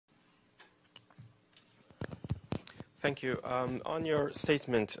Thank you. On your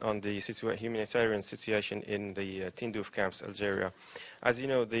statement on the humanitarian situation in the Tindouf camps, Algeria, as you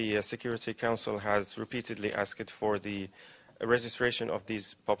know, the Security Council has repeatedly asked for the registration of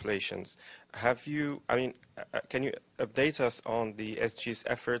these populations. Have you, can you update us on the SG's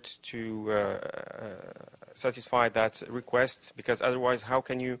effort to satisfy that request? Because otherwise, how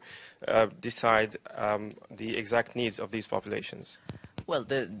can you decide the exact needs of these populations? Well,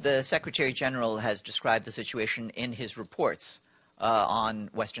 the Secretary General has described the situation in his reports on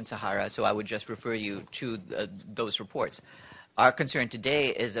Western Sahara, so I would just refer you to those reports. Our concern today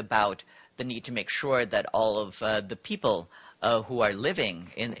is about the need to make sure that all of the people who are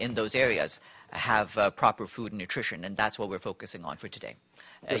living in those areas have proper food and nutrition, and that's what we're focusing on for today.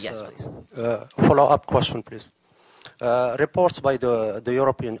 Yes, please. Follow-up question, please. Reports by the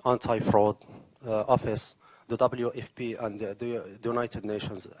European Anti-Fraud Office, the WFP, and the United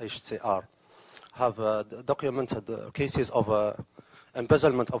Nations, HCR, have documented cases of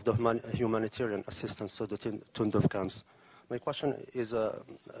embezzlement of the humanitarian assistance to the Tindouf camps. My question is,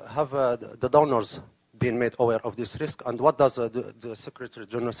 have the donors been made aware of this risk, and what does the Secretary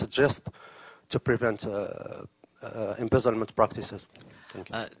General suggest to prevent embezzlement practices? Thank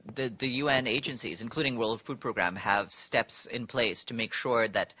you. The UN agencies, including World Food Programme, have steps in place to make sure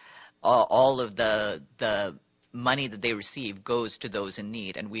that all of the money that they receive goes to those in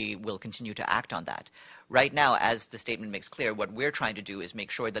need, and we will continue to act on that. Right now, as the statement makes clear, what we're trying to do is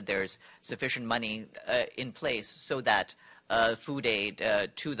make sure that there's sufficient money in place so that food aid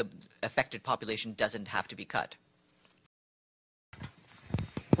to the affected population doesn't have to be cut.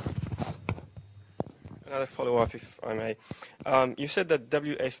 Another follow-up, if I may. You said that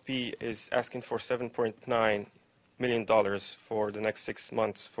WFP is asking for $7.9 million for the next 6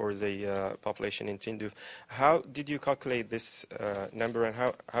 months for the population in Tindouf. How did you calculate this number, and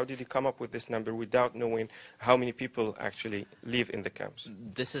how did you come up with this number without knowing how many people actually live in the camps?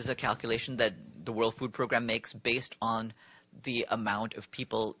 This is a calculation that the World Food Programme makes based on the amount of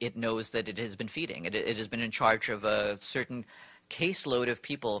people it knows that it has been feeding. It has been in charge of a certain caseload of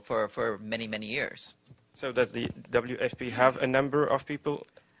people for many, many years. So does the WFP have a number of people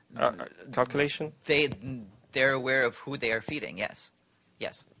calculation? They're aware of who they are feeding, yes.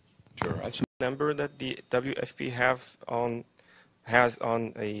 Yes. Sure. Number that the WFP has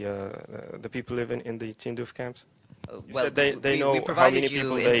on the people living in the Tindouf camps? Well, they know how many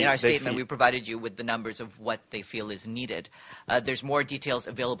people in our they statement, feed. we provided you with the numbers of what they feel is needed. There's more details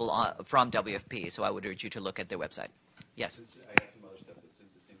available from WFP, so I would urge you to look at their website. Yes. I have some other stuff that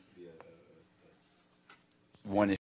since it seems to be one